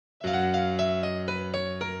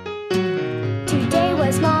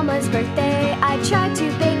birthday, I tried to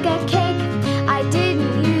bake a cake. I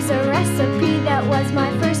didn't use a recipe, that was my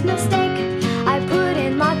first mistake. I put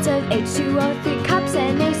in lots of H2O, 3 cups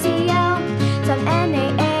NaCl, some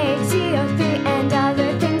NaHCO3 and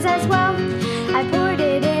other things as well. I poured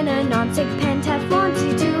it in a non-stick pan, Teflon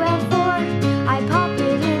T2F4. I popped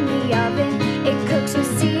it in the oven, it cooks with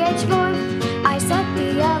CH4. I set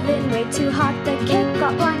the oven way too hot, the cake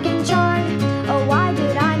got black and charred. Oh, why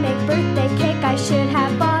did I make birthday cake? I should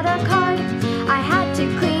have bought a card. I had to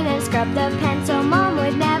clean and scrub the pan so Mom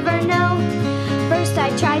would never know. First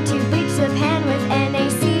I tried to bleach the pan with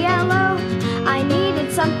NaClO. I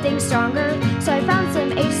needed something stronger, so I found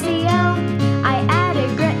some HCl.